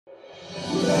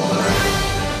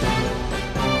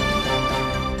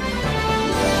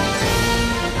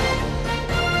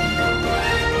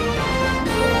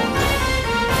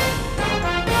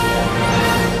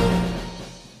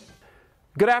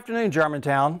Good afternoon,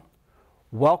 Germantown.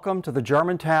 Welcome to the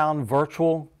Germantown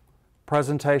virtual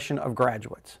presentation of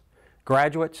graduates.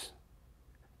 Graduates,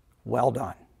 well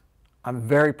done. I'm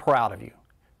very proud of you.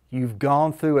 You've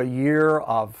gone through a year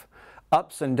of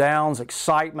ups and downs,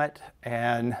 excitement,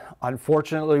 and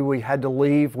unfortunately we had to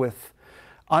leave with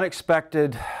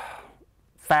unexpected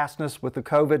fastness with the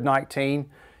COVID-19.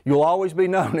 You'll always be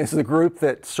known as the group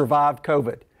that survived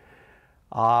COVID.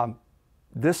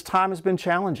 This time has been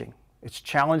challenging. It's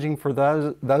challenging for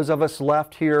those of us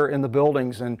left here in the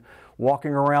buildings and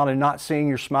walking around and not seeing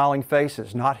your smiling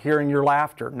faces, not hearing your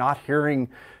laughter, not hearing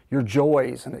your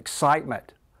joys and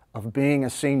excitement of being a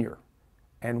senior.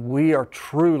 And we are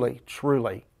truly,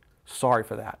 truly sorry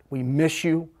for that. We miss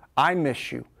you. I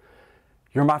miss you.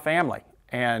 You're my family.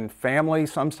 And family,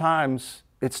 sometimes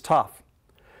it's tough.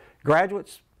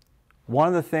 Graduates, one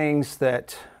of the things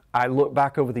that I look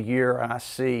back over the year and I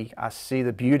see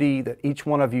the beauty that each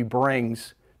one of you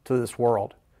brings to this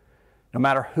world. No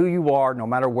matter who you are, no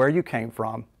matter where you came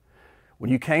from,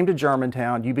 when you came to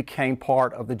Germantown, you became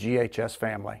part of the GHS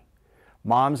family.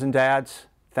 Moms and dads,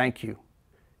 thank you.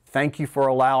 Thank you for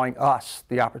allowing us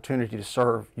the opportunity to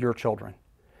serve your children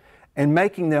and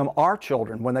making them our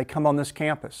children when they come on this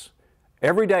campus.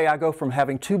 Every day I go from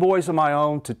having 2 boys of my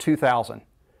own to 2,000.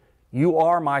 You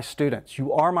are my students.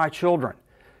 You are my children.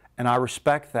 And I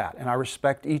respect that, and I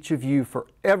respect each of you for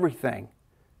everything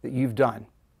that you've done.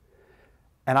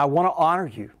 And I want to honor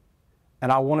you,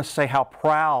 and I want to say how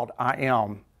proud I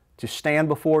am to stand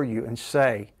before you and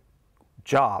say,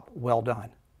 job well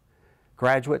done.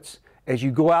 Graduates, as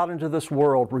you go out into this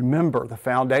world, remember the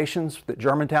foundations that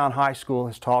Germantown High School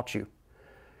has taught you.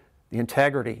 The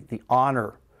integrity, the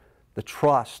honor, the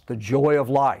trust, the joy of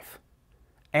life,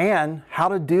 and how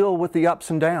to deal with the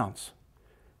ups and downs.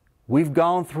 We've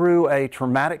gone through a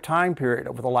traumatic time period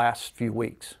over the last few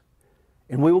weeks,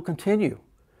 and we will continue.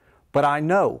 But I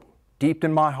know, deep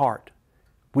in my heart,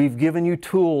 we've given you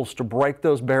tools to break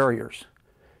those barriers,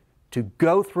 to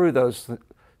go through those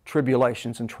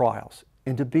tribulations and trials,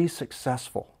 and to be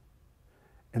successful.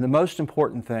 And the most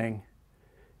important thing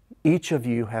each of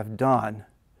you have done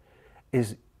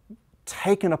is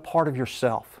taken a part of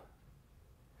yourself,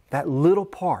 that little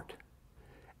part,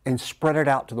 and spread it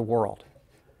out to the world.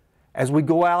 As we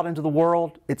go out into the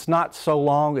world, it's not so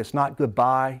long, it's not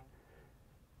goodbye.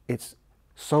 It's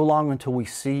so long until we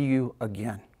see you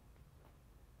again.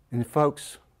 And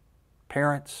folks,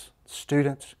 parents,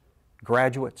 students,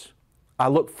 graduates, I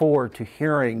look forward to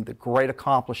hearing the great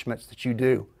accomplishments that you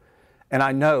do. And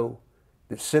I know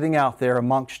that sitting out there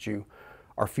amongst you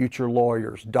are future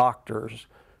lawyers, doctors,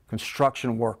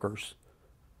 construction workers,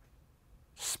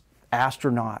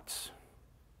 astronauts,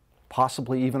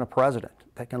 possibly even a president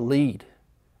that can lead,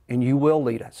 and you will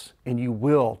lead us, and you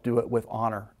will do it with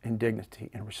honor and dignity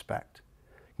and respect.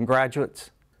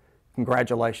 Graduates,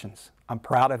 congratulations. I'm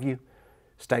proud of you.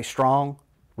 Stay strong.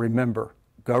 Remember,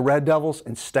 go Red Devils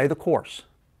and stay the course.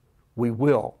 We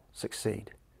will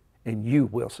succeed, and you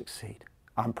will succeed.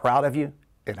 I'm proud of you,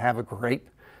 and have a great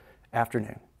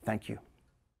afternoon. Thank you.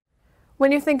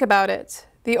 When you think about it,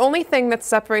 the only thing that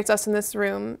separates us in this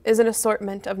room is an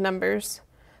assortment of numbers.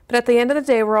 But at the end of the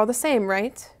day, we're all the same,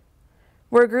 right?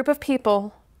 We're a group of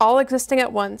people, all existing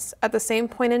at once, at the same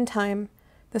point in time,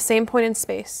 the same point in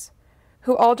space,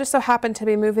 who all just so happen to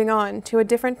be moving on to a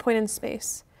different point in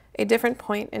space, a different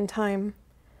point in time.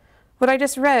 What I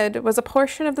just read was a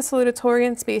portion of the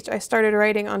salutatorian speech I started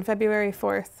writing on February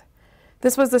 4th.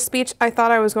 This was the speech I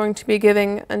thought I was going to be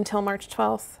giving until March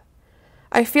 12th.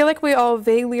 I feel like we all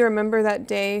vaguely remember that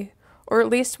day, or at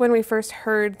least when we first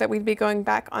heard that we'd be going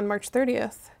back on March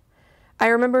 30th. I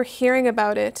remember hearing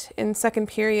about it in second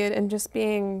period and just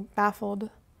being baffled.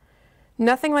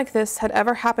 Nothing like this had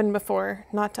ever happened before,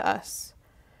 not to us.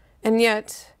 And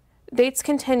yet, dates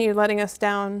continued letting us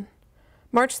down.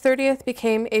 March 30th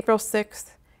became April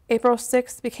 6th, April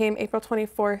 6th became April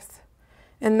 24th,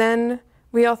 and then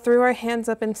we all threw our hands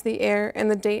up into the air and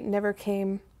the date never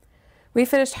came. We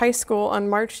finished high school on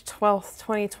March 12th,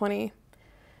 2020,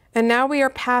 and now we are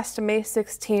past May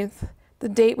 16th, the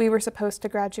date we were supposed to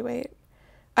graduate.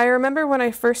 I remember when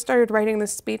I first started writing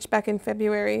this speech back in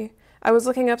February, I was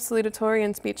looking up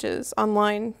salutatorian speeches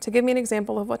online to give me an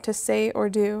example of what to say or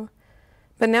do.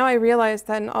 But now I realize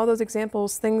that in all those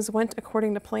examples, things went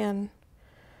according to plan.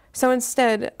 So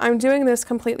instead, I'm doing this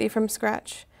completely from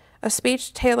scratch, a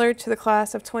speech tailored to the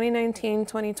class of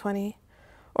 2019-2020,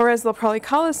 or as they'll probably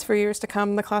call us for years to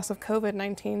come, the class of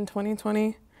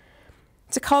COVID-19-2020.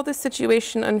 To call this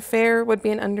situation unfair would be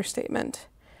an understatement.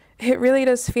 It really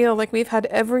does feel like we've had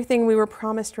everything we were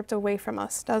promised ripped away from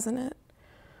us, doesn't it?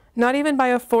 Not even by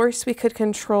a force we could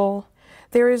control.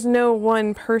 There is no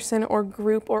one person or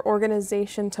group or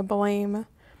organization to blame.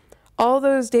 All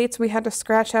those dates we had to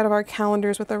scratch out of our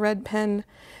calendars with a red pen,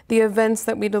 the events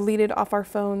that we deleted off our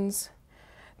phones,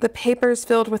 the papers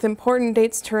filled with important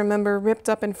dates to remember ripped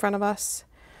up in front of us.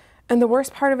 And the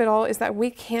worst part of it all is that we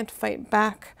can't fight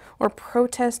back or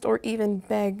protest or even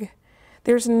beg.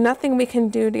 There's nothing we can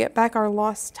do to get back our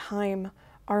lost time,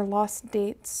 our lost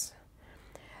dates.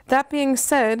 That being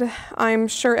said, I'm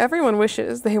sure everyone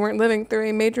wishes they weren't living through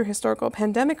a major historical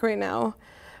pandemic right now,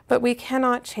 but we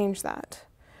cannot change that.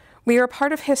 We are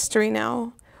part of history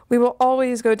now. We will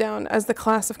always go down as the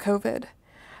class of COVID.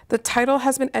 The title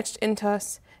has been etched into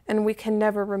us, and we can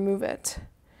never remove it.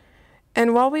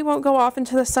 And while we won't go off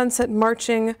into the sunset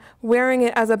marching, wearing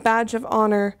it as a badge of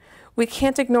honor, we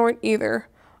can't ignore it either.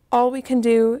 All we can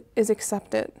do is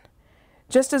accept it.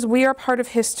 Just as we are part of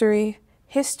history,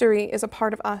 history is a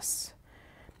part of us.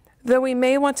 Though we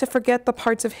may want to forget the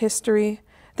parts of history,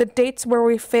 the dates where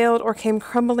we failed or came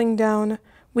crumbling down,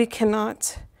 we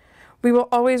cannot. We will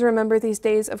always remember these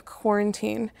days of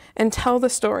quarantine and tell the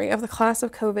story of the class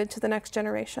of COVID to the next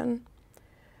generation.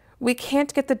 We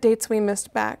can't get the dates we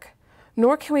missed back,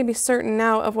 nor can we be certain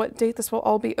now of what date this will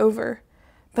all be over.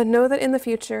 But know that in the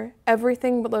future,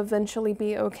 everything will eventually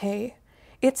be okay.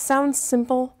 It sounds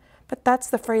simple, but that's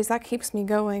the phrase that keeps me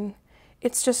going.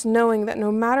 It's just knowing that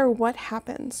no matter what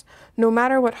happens, no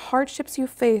matter what hardships you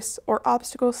face or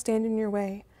obstacles stand in your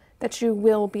way, that you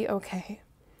will be okay.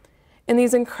 In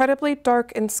these incredibly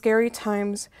dark and scary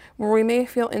times where we may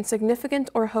feel insignificant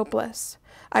or hopeless,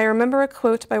 I remember a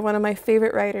quote by one of my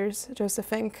favorite writers, Joseph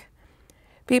Fink.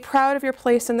 "Be proud of your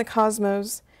place in the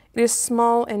cosmos. It is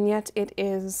small and yet it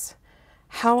is.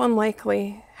 How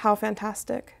unlikely, how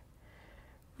fantastic."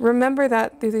 Remember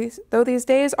that though these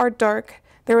days are dark,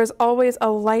 there is always a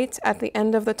light at the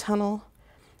end of the tunnel.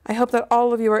 I hope that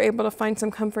all of you are able to find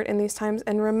some comfort in these times,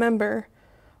 and remember,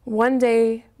 one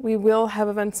day we will have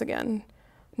events again.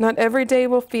 Not every day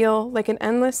will feel like an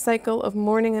endless cycle of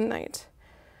morning and night.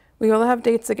 We will have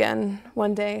dates again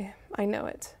one day, I know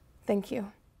it. Thank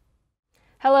you.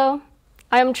 Hello,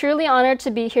 I am truly honored to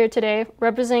be here today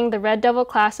representing the Red Devil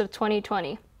class of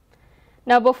 2020.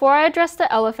 Now, before I address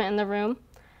the elephant in the room,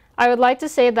 I would like to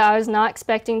say that I was not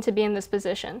expecting to be in this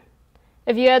position.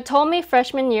 If you had told me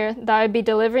freshman year that I would be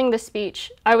delivering this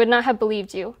speech, I would not have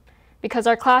believed you, because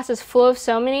our class is full of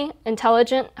so many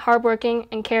intelligent, hardworking,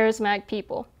 and charismatic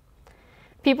people.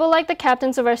 People like the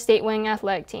captains of our state wing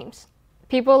athletic teams,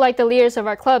 people like the leaders of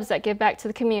our clubs that give back to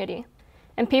the community,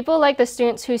 and people like the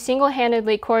students who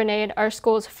single-handedly coordinated our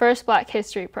school's first Black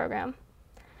History program.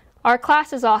 Our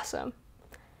class is awesome.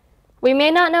 We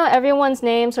may not know everyone's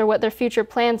names or what their future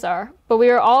plans are, but we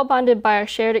are all bonded by our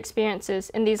shared experiences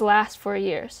in these last 4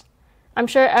 years. I'm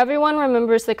sure everyone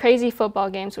remembers the crazy football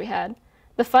games we had,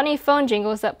 the funny phone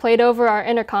jingles that played over our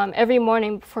intercom every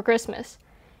morning before Christmas,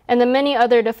 and the many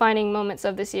other defining moments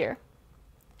of this year.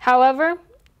 However,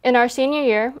 in our senior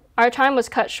year, our time was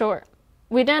cut short.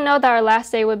 We didn't know that our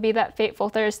last day would be that fateful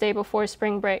Thursday before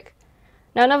spring break.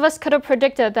 None of us could have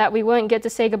predicted that we wouldn't get to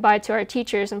say goodbye to our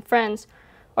teachers and friends,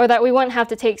 or that we wouldn't have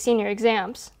to take senior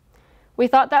exams. We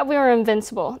thought that we were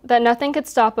invincible, that nothing could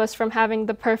stop us from having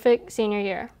the perfect senior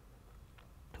year.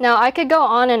 Now, I could go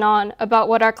on and on about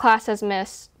what our class has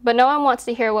missed, but no one wants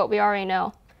to hear what we already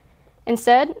know.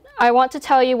 Instead, I want to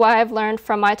tell you what I've learned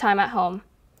from my time at home.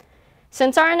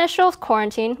 Since our initial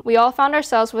quarantine, we all found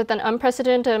ourselves with an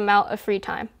unprecedented amount of free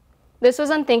time. This was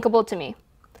unthinkable to me,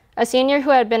 a senior who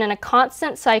had been in a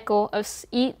constant cycle of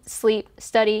eat, sleep,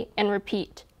 study, and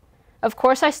repeat. Of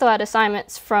course, I still had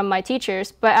assignments from my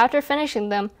teachers, but after finishing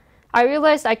them, I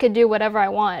realized I could do whatever I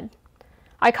wanted.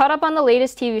 I caught up on the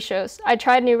latest TV shows, I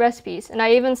tried new recipes, and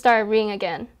I even started reading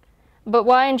again. But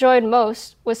what I enjoyed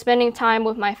most was spending time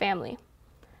with my family.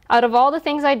 Out of all the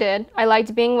things I did, I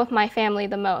liked being with my family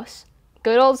the most.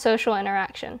 Good old social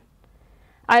interaction.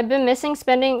 I had been missing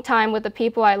spending time with the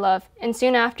people I love, and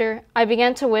soon after, I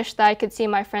began to wish that I could see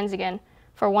my friends again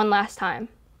for one last time.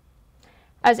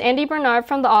 As Andy Bernard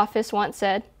from The Office once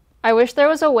said, "I wish there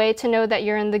was a way to know that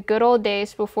you're in the good old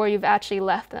days before you've actually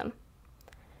left them."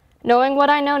 Knowing what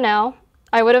I know now,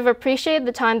 I would have appreciated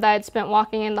the time that I had spent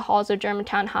walking in the halls of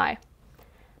Germantown High.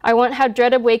 I wouldn't have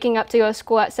dreaded waking up to go to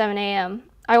school at 7 a.m.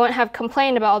 I wouldn't have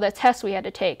complained about all the tests we had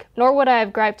to take, nor would I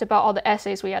have griped about all the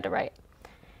essays we had to write.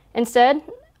 Instead,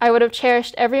 I would have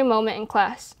cherished every moment in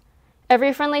class,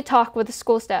 every friendly talk with the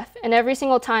school staff, and every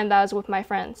single time that I was with my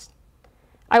friends.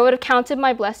 I would have counted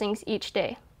my blessings each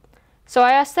day. So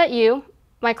I ask that you,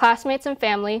 my classmates and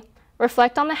family,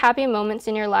 reflect on the happy moments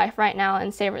in your life right now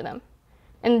and savor them.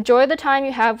 Enjoy the time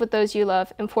you have with those you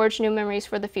love and forge new memories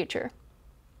for the future.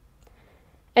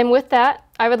 And with that,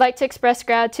 I would like to express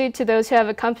gratitude to those who have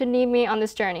accompanied me on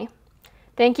this journey.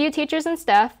 Thank you, teachers and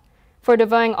staff, for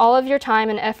devoting all of your time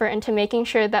and effort into making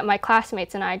sure that my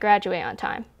classmates and I graduate on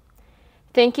time.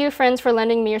 Thank you, friends, for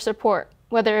lending me your support,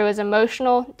 whether it was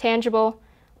emotional, tangible,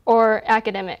 or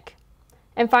academic.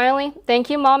 And finally, thank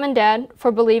you, Mom and Dad,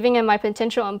 for believing in my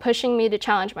potential and pushing me to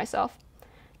challenge myself.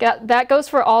 That goes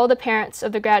for all the parents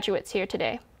of the graduates here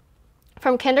today.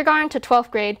 From kindergarten to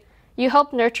 12th grade, you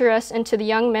helped nurture us into the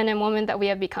young men and women that we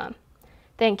have become.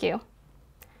 Thank you.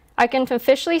 I can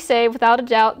officially say without a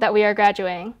doubt that we are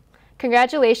graduating.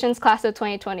 Congratulations, class of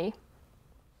 2020.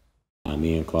 I'm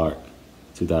Ian Clark,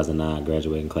 2009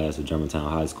 graduating class of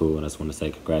Germantown High School, and I just want to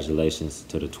say congratulations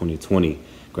to the 2020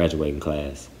 graduating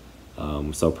class.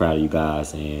 I'm so proud of you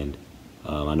guys, and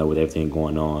I know with everything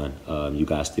going on, you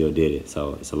guys still did it.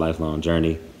 So it's a lifelong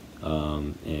journey,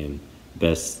 and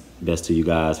best to you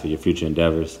guys for your future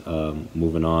endeavors,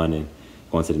 moving on and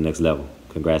going to the next level.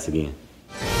 Congrats again.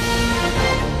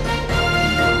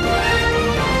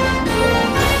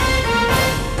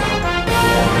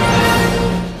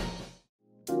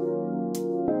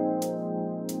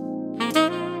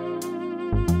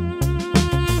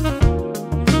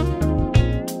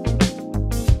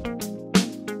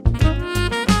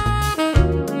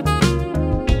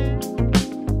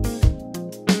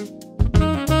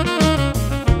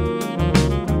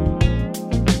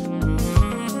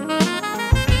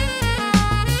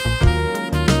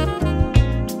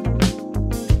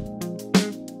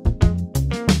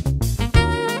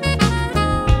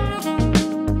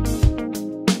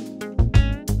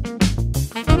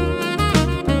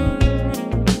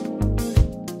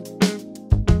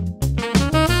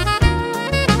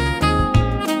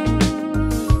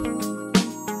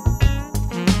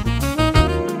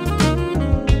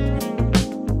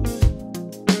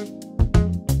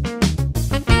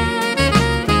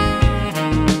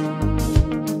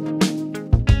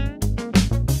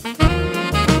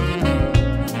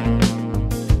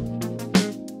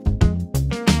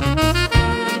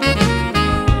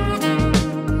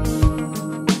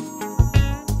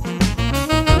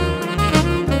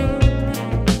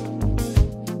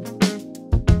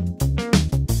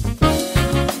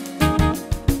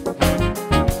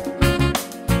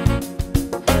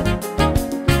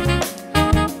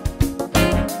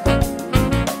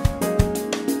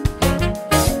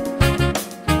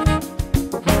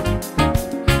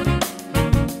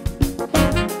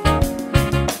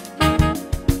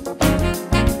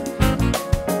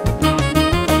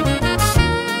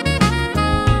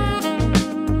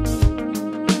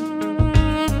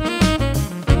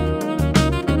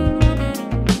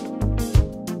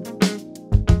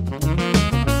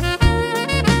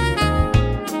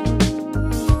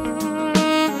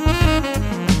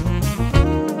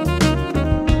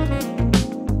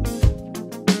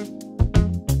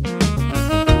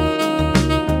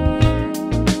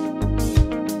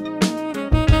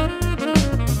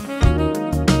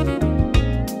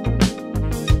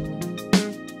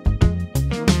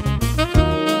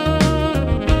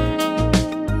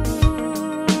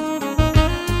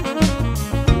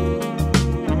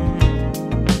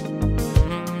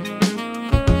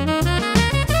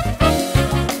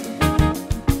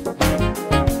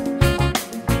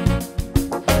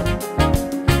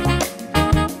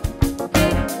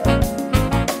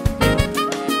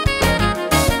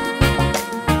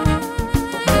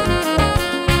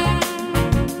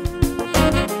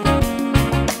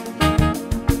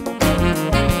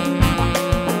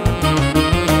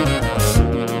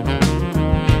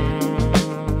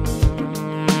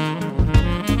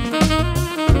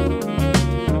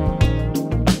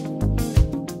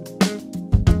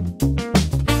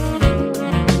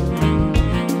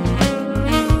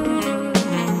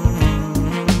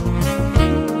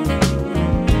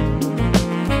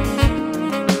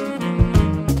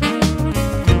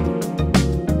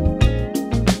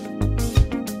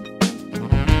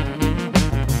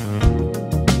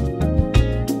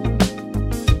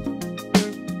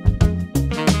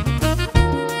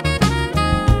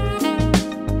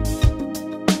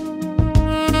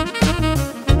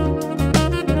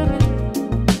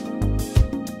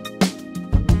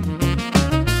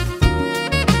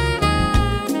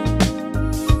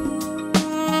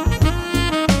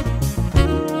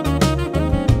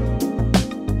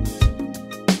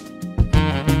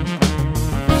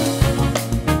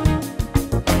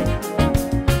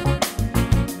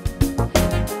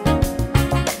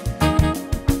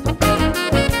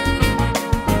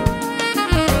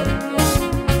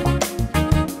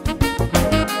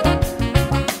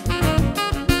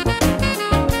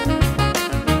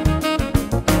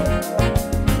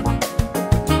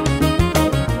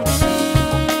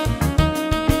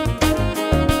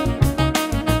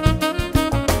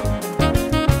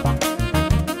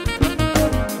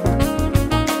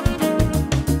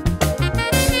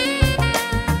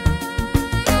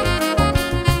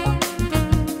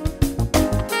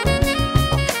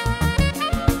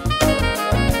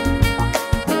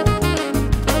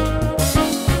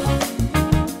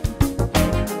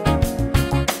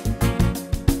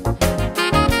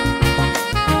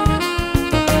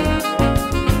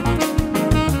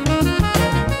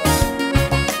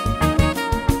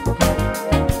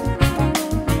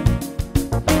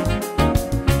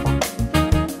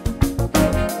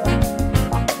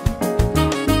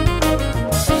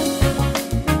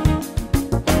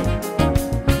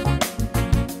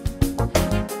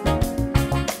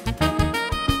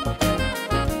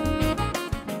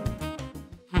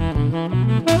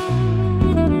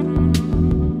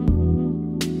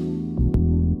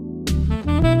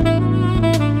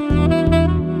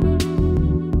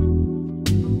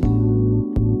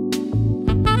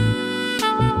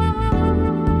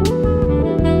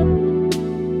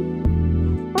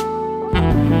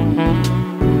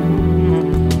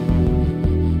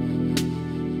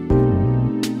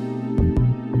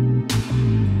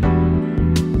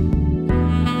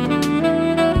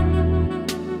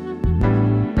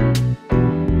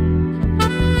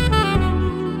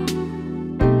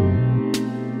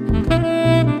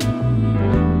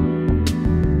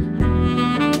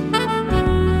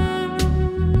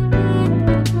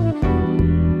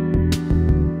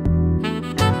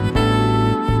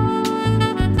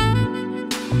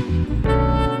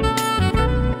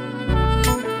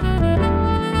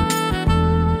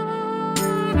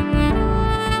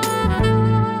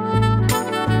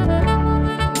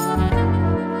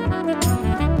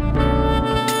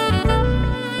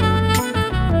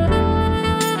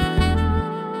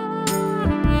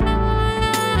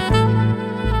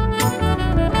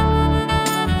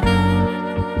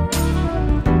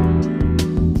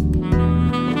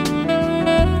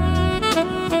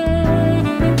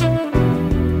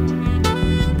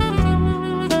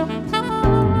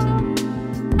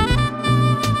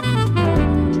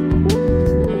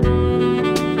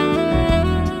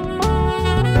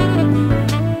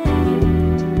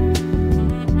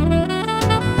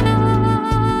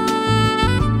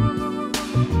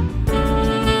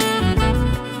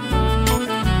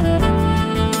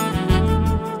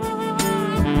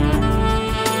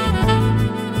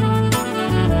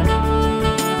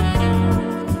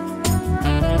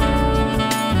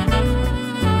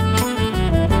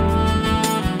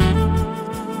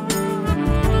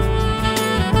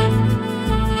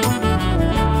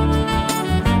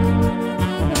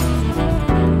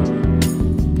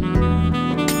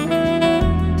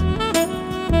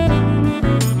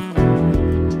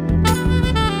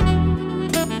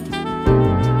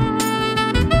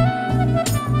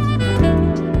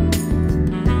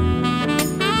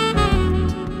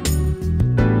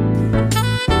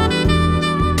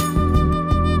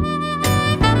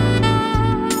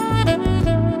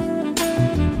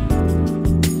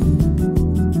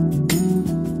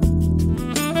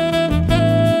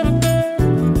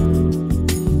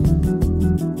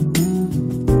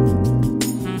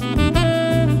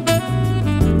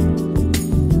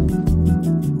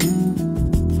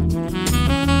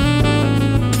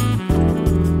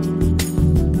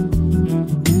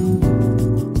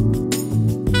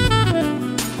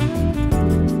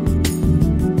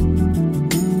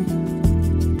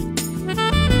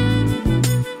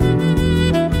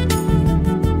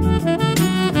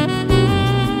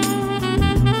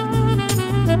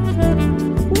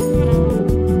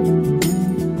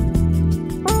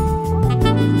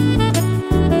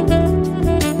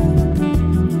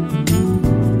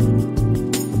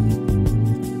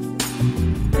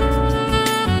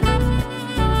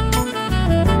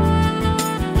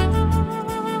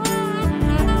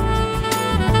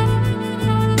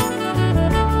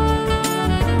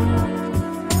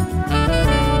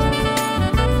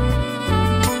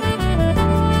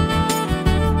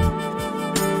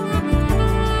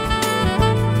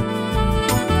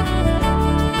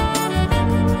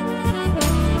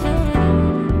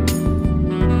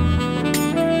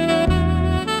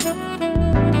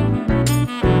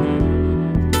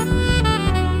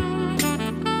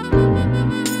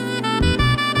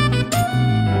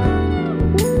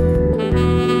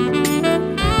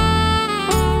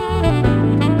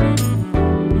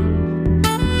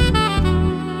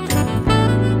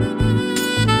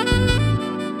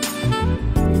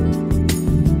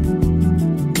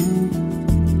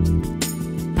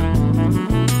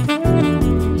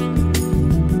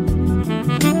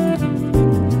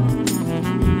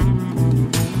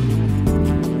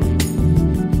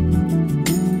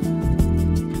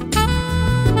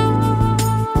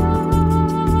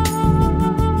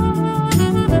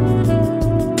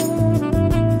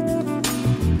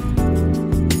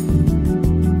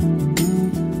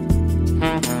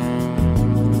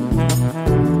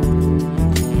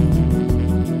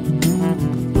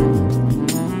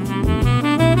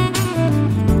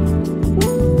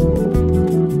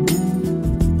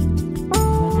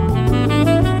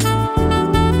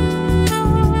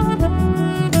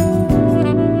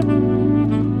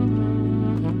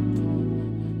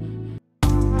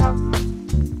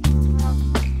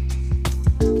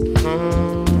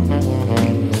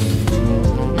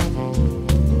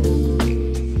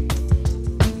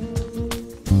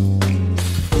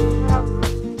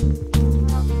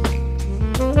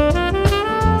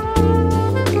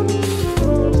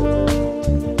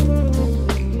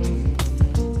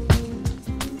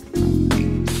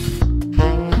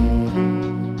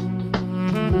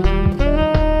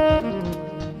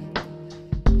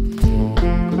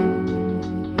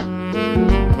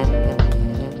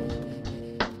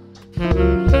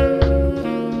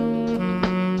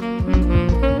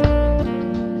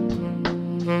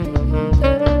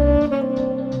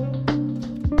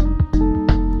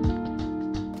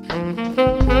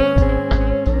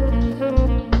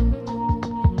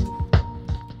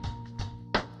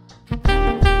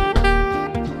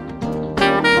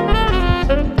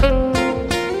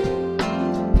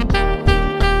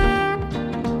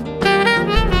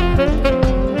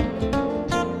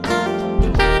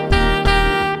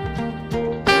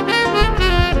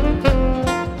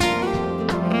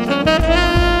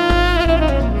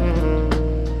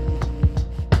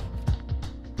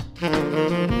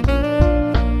 you.